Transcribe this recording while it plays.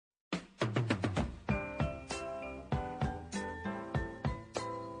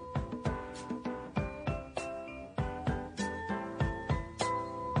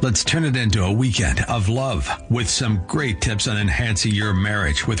Let's turn it into a weekend of love with some great tips on enhancing your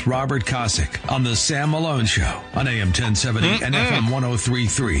marriage with Robert Kosick on the Sam Malone Show on AM 1070 and FM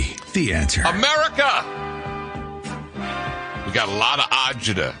 103.3. The Answer. America! We got a lot of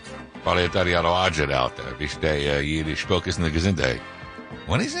agita. Parliatariano agita out there. Wie der Yiddish spoke is in the Gesundheit.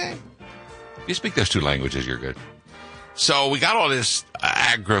 What do you say? If you speak those two languages, you're good. So we got all this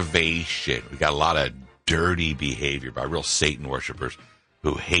aggravation. We got a lot of dirty behavior by real Satan worshipers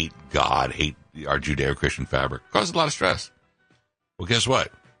who hate God, hate our Judeo-Christian fabric. Causes a lot of stress. Well, guess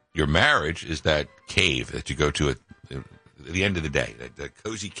what? Your marriage is that cave that you go to at the end of the day, that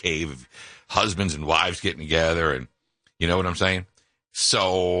cozy cave of husbands and wives getting together, and you know what I'm saying?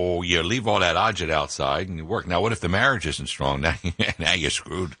 So you leave all that agita outside and you work. Now, what if the marriage isn't strong? Now you're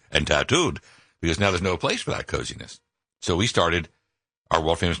screwed and tattooed because now there's no place for that coziness. So we started our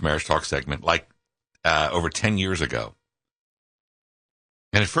world-famous marriage talk segment over 10 years ago.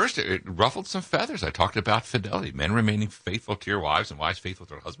 And at first, it ruffled some feathers. I talked about fidelity, men remaining faithful to your wives and wives faithful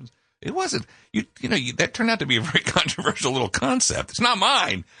to their husbands. It wasn't, that turned out to be a very controversial little concept. It's not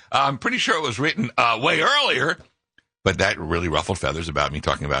mine. I'm pretty sure it was written way earlier, but that really ruffled feathers about me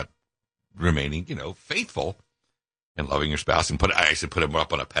talking about remaining, faithful and loving your spouse. And I said, put them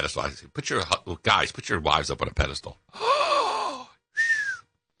up on a pedestal. I said, put your wives up on a pedestal.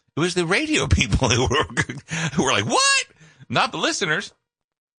 It was the radio people who were like, what? Not the listeners.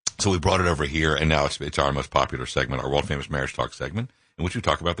 So we brought it over here, and now it's our most popular segment, our world-famous marriage talk segment, in which we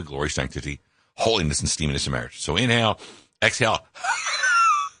talk about the glory, sanctity, holiness, and steaminess of marriage. So inhale, exhale.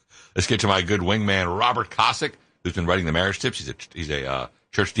 Let's get to my good wingman, Robert Kosick, who's been writing the marriage tips. He's a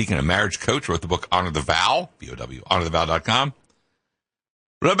church deacon, a marriage coach, wrote the book Honor the Vow, V-O-W, honorthevow.com.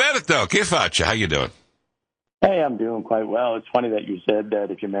 Roberto, che faccia? How you doing? Hey, I'm doing quite well. It's funny that you said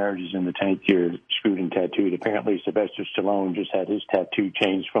that if your marriage is in the tank, you're screwed and tattooed. Apparently, Sylvester Stallone just had his tattoo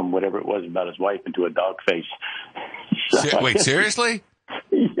changed from whatever it was about his wife into a dog face. Wait, seriously?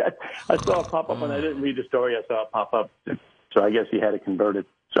 Yeah, I saw it pop up, and I didn't read the story. I saw it pop up, so I guess he had it converted.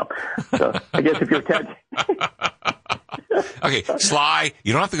 So I guess if you're tattooed... Okay, Sly,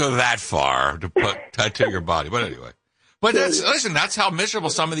 you don't have to go that far to tattoo your body. But anyway. But that's how miserable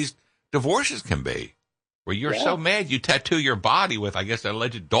some of these divorces can be. Where you're so mad you tattoo your body with, I guess, an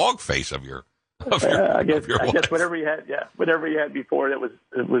alleged dog face of your I guess whatever he had before, it was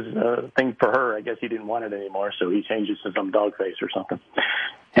a thing for her. I guess he didn't want it anymore, so he changed it to some dog face or something.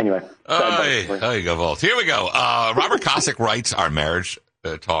 Anyway. There you go, Volt. Here we go. Robert Kosick writes our marriage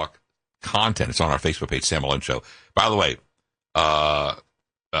talk content. It's on our Facebook page, Sam Malone Show. By the way,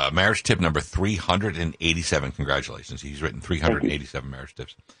 marriage tip number 387. Congratulations. He's written 387 marriage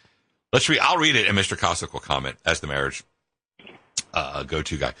tips. I'll read it, and Mr. Kosick will comment as the marriage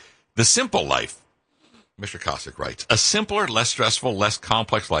go-to guy. The simple life, Mr. Kosick writes, a simpler, less stressful, less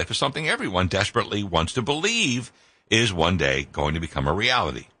complex life is something everyone desperately wants to believe is one day going to become a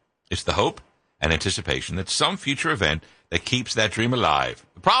reality. It's the hope and anticipation that some future event that keeps that dream alive.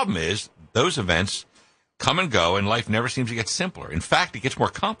 The problem is those events come and go, and life never seems to get simpler. In fact, it gets more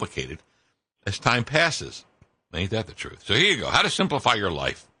complicated as time passes. Ain't that the truth? So here you go. How to simplify your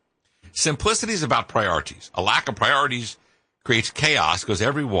life. Simplicity is about priorities. A lack of priorities creates chaos because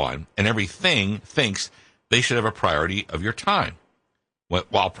everyone and everything thinks they should have a priority of your time.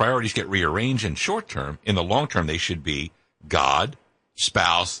 While priorities get rearranged in short term, in the long term, they should be God,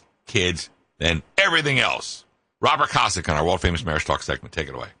 spouse, kids, and everything else. Robert Kosick on our world-famous marriage talk segment. Take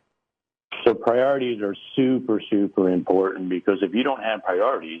it away. So priorities are super, super important because if you don't have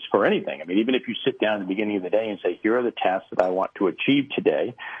priorities for anything, I mean, even if you sit down at the beginning of the day and say, here are the tasks that I want to achieve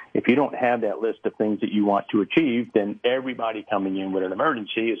today, if you don't have that list of things that you want to achieve, then everybody coming in with an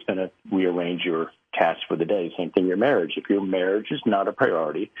emergency is going to rearrange your tasks for the day. Same thing, your marriage. If your marriage is not a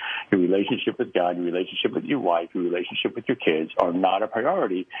priority, your relationship with God, your relationship with your wife, your relationship with your kids are not a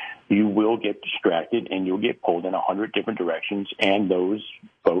priority, you will get distracted and you'll get pulled in 100 different directions, and those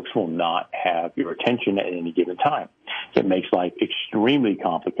folks will not have your attention at any given time. It makes life extremely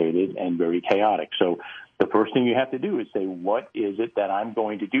complicated and very chaotic. So the first thing you have to do is say, what is it that I'm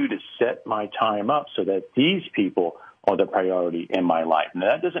going to do to set my time up so that these people are the priority in my life? Now,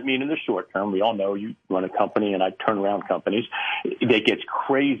 that doesn't mean in the short term. We all know you run a company, and I turn around companies. It gets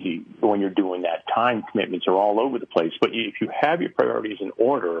crazy when you're doing that. Time commitments are all over the place. But if you have your priorities in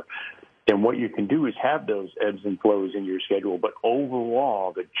order, then what you can do is have those ebbs and flows in your schedule. But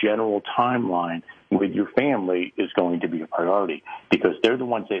overall, the general timeline with your family is going to be a priority because they're the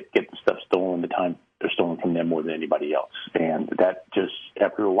ones that get the stuff stolen, the time they're stolen from them more than anybody else. And that just,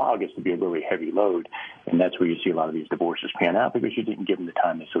 after a while, gets to be a really heavy load. And that's where you see a lot of these divorces pan out because you didn't give them the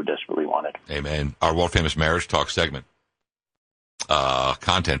time they so desperately wanted. Amen. Our world-famous marriage talk segment.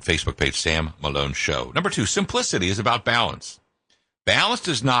 content, Facebook page, Sam Malone Show. Number 2, simplicity is about balance. Balance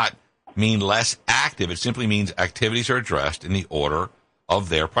does not mean less active. It simply means activities are addressed in the order of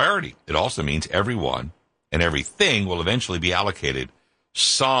their priority. It also means everyone and everything will eventually be allocated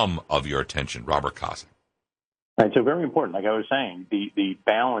some of your attention. Robert Kosick. Right, so very important. Like I was saying, the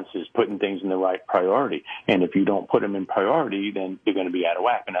balance is putting things in the right priority. And if you don't put them in priority, then you're going to be out of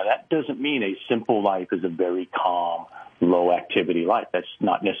whack. Now, that doesn't mean a simple life is a very calm, low-activity life. That's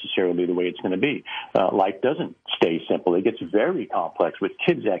not necessarily the way it's going to be. Life doesn't stay simple. It gets very complex with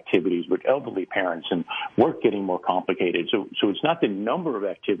kids' activities, with elderly parents, and work getting more complicated. So it's not the number of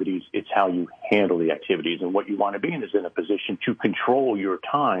activities, it's how you handle the activities. And what you want to be in is in a position to control your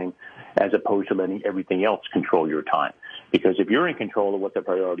time as opposed to letting everything else control your time. Because if you're in control of what the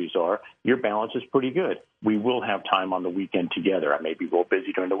priorities are, your balance is pretty good. We will have time on the weekend together. I may be real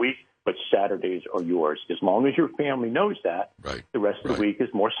busy during the week, but Saturdays are yours. As long as your family knows that, right, the rest of the week is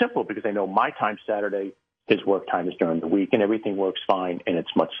more simple because they know my time Saturday, his work time is during the week, and everything works fine, and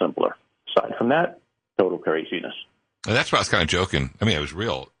it's much simpler. Aside from that, total craziness. And that's why I was kind of joking. I mean, it was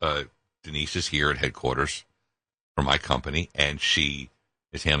real. Denise is here at headquarters for my company, and she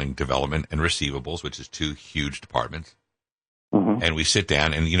is handling development and receivables, which is 2 huge departments. Mm-hmm. And we sit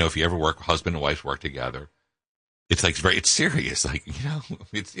down, and, if you ever work, husband and wife work together, it's like it's serious. Like,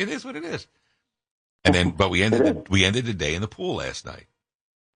 it is what it is. And then, but we ended the day in the pool last night.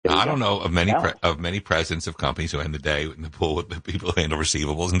 Now, I don't know of many presidents of companies who end the day in the pool with the people who handle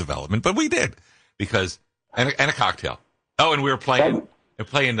receivables and development, but we did because and a cocktail. Oh, and we were playing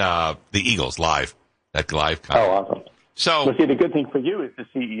the Eagles live, that live concert. Oh, awesome. So see, the good thing for you is the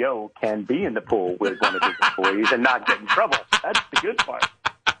CEO can be in the pool with one of his employees and not get in trouble. That's the good part.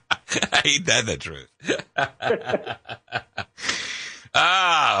 Ain't that the truth?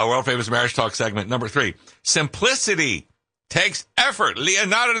 A world-famous marriage talk segment. Number 3, simplicity takes effort.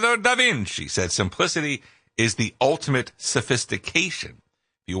 Leonardo da Vinci said simplicity is the ultimate sophistication.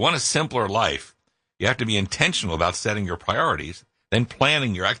 If you want a simpler life, you have to be intentional about setting your priorities, then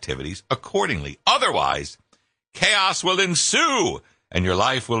planning your activities accordingly. Otherwise, chaos will ensue, and your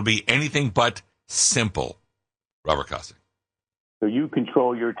life will be anything but simple. Robert Kosick. So you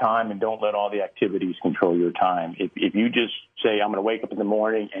control your time and don't let all the activities control your time. If you just say, I'm going to wake up in the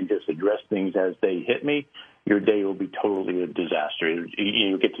morning and just address things as they hit me, your day will be totally a disaster.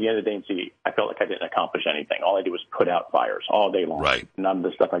 You get to the end of the day and see, I felt like I didn't accomplish anything. All I did was put out fires all day long. Right. None of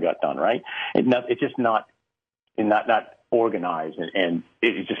the stuff I got done, right? It's just not organized, and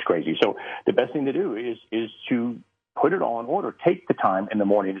it's just crazy. So the best thing to do is to put it all in order. Take the time in the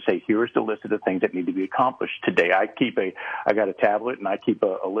morning to say, here's the list of the things that need to be accomplished today. I got a tablet, and I keep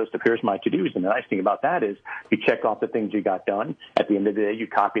a list of here's my to-dos. And the nice thing about that is you check off the things you got done. At the end of the day, you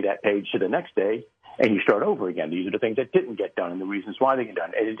copy that page to the next day, and you start over again. These are the things that didn't get done and the reasons why they get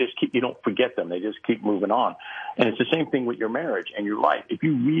done. And you don't forget them. They just keep moving on. And it's the same thing with your marriage and your life. If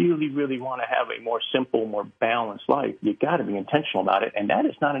you really, really want to have a more simple, more balanced life, you got to be intentional about it. And that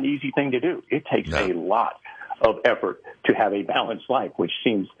is not an easy thing to do. It takes a lot of effort to have a balanced life, which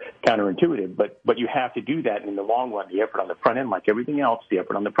seems counterintuitive, but you have to do that. And in the long run, the effort on the front end, like everything else, the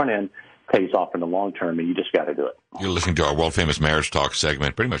effort on the front end pays off in the long term, and you just got to do it. You're listening to our world-famous marriage talk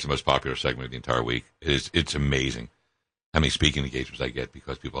segment, pretty much the most popular segment of the entire week. It's amazing how many speaking engagements I get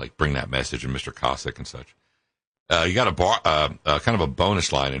because people bring that message and Mr. Kosick and such. You got kind of a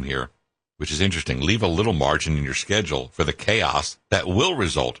bonus line in here, which is interesting. Leave a little margin in your schedule for the chaos that will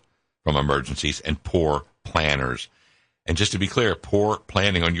result from emergencies and poor planners. And just to be clear, poor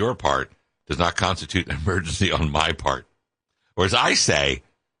planning on your part does not constitute an emergency on my part. Or as I say,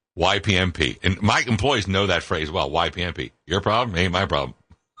 YPMP. And my employees know that phrase well, YPMP. Your problem ain't my problem.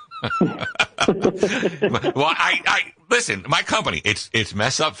 Well, I listen, my company, it's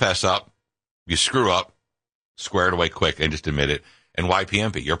mess up, fess up. You screw up, square it away quick and just admit it. And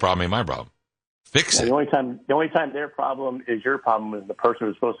YPMP, your problem ain't my problem. Fix it. The only time their problem is your problem is the person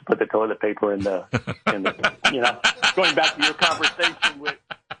who's supposed to put the toilet paper in the going back to your conversation with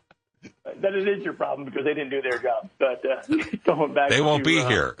that it is your problem because they didn't do their job. But going back, they won't be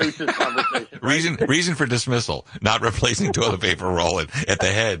here. Reason for dismissal, not replacing toilet paper rolling at the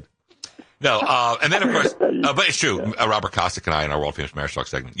head. No, and then of course, but it's true. Robert Kosick and I in our world famous marriage talk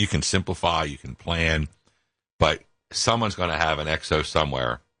segment, you can simplify, you can plan, but someone's going to have an XO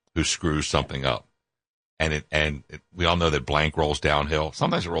somewhere who screws something up. And we all know that blank rolls downhill.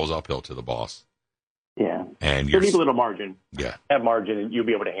 Sometimes it rolls uphill to the boss. Yeah. And you need a little margin. Yeah. Have margin, and you'll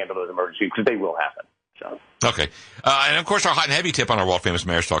be able to handle those emergencies because they will happen. So. Okay. And, of course, our hot and heavy tip on our world-famous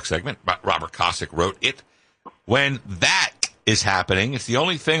marriage talk segment, Robert Kosick wrote it. When that is happening, it's the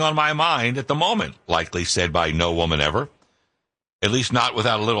only thing on my mind at the moment, likely said by no woman ever. at least not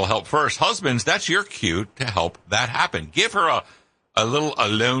without a little help first. Husbands, that's your cue to help that happen. Give her a little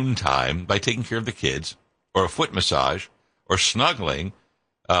alone time by taking care of the kids, or a foot massage, or snuggling.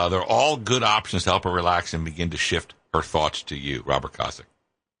 They're all good options to help her relax and begin to shift her thoughts to you. Robert Kosick.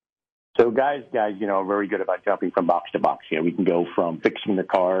 So guys, are very good about jumping from box to box. We can go from fixing the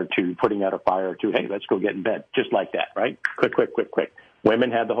car to putting out a fire to, hey, let's go get in bed, just like that, right? Quick.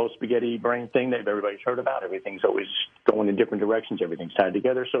 Women have the whole spaghetti brain thing that everybody's heard about. Everything's always going in different directions. Everything's tied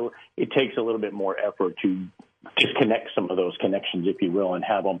together. So it takes a little bit more effort to disconnect some of those connections, if you will, and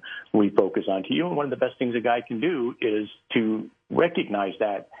have them refocus onto you. And one of the best things a guy can do is to recognize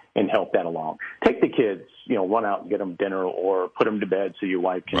that and help that along. Take the kids, run out and get them dinner, or put them to bed so your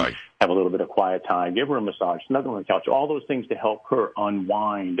wife can have a little bit of quiet time. Give her a massage, snuggle on the couch, all those things to help her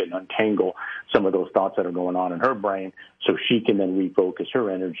unwind and untangle some of those thoughts that are going on in her brain so she can then refocus her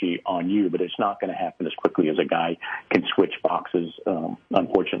energy on you. But it's not going to happen as quickly as a guy can switch boxes,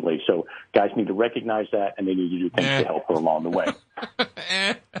 unfortunately. So guys need to recognize that, and they need to do things to help her along the way.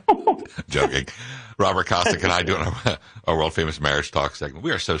 Joking. Robert Kosick and I doing our world-famous marriage talk segment.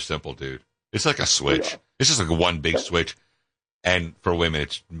 We are so simple, dude. It's like a switch. It's just like one big switch. And for women,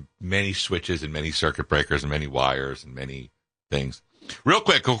 it's many switches and many circuit breakers and many wires and many things. Real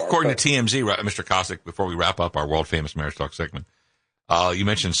quick, according to TMZ, Mr. Kosick, before we wrap up our world-famous marriage talk segment, you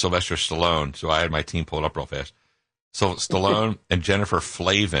mentioned Sylvester Stallone, so I had my team pull it up real fast. So Stallone and Jennifer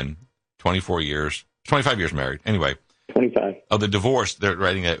Flavin, 25 years married. Anyway. 25. The divorce, they're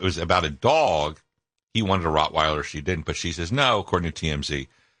writing it was about a dog. He wanted a Rottweiler, she didn't, but she says no, according to TMZ.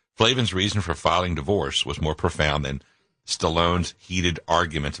 Flavin's reason for filing divorce was more profound than Stallone's heated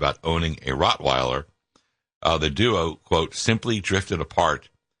arguments about owning a Rottweiler. The duo, quote, simply drifted apart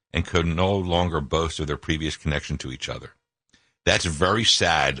and could no longer boast of their previous connection to each other. That's very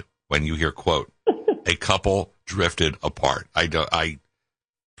sad when you hear, quote, a couple drifted apart. I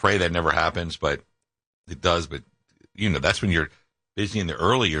pray that never happens, but it does. But, that's when you're busy in the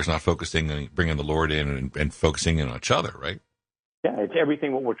early years, not focusing on bringing the Lord in and focusing on each other, right? Yeah, it's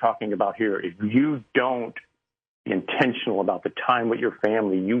everything what we're talking about here. If you don't be intentional about the time with your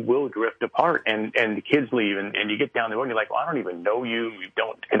family, you will drift apart, and the kids leave, and you get down the road and you're like, well, I don't even know you. You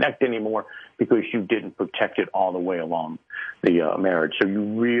don't connect anymore because you didn't protect it all the way along the marriage. So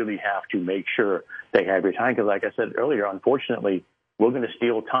you really have to make sure they have your time because, like I said earlier, unfortunately, we're going to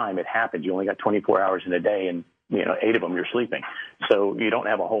steal time. It happens. You only got 24 hours in a day, and 8 of them you're sleeping. So you don't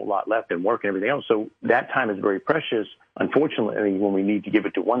have a whole lot left in work and everything else. So that time is very precious. Unfortunately, when we need to give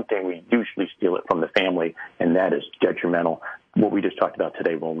it to one thing, we usually steal it from the family, and that is detrimental. What we just talked about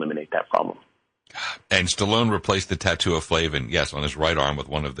today will eliminate that problem. And Stallone replaced the tattoo of Flavin, yes, on his right arm with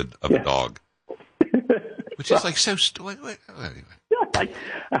one of the dog. Which is like so... Anyway. Like,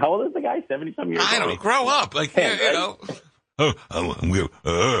 how old is the guy? 70-some years old? I don't know. Grow up. Like,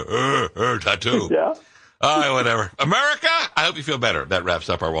 tattoo. Yeah. Whatever. America, I hope you feel better. That wraps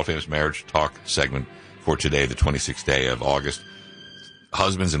up our world-famous marriage talk segment for today, the 26th day of August.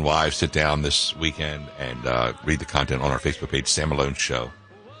 Husbands and wives, sit down this weekend and read the content on our Facebook page, Sam Malone Show.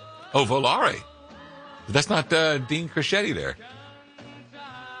 Oh, Volare. That's not Dean Crescetti there.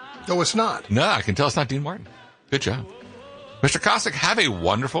 No, it's not. No, I can tell it's not Dean Martin. Good job. Mr. Kosick, have a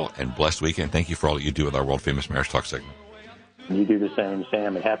wonderful and blessed weekend. Thank you for all that you do with our world-famous marriage talk segment. You do the same,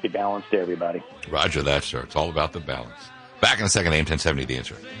 Sam, and happy balance to everybody. Roger that, sir. It's all about the balance. Back in a second, AM 1070, The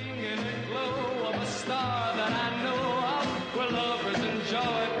Answer.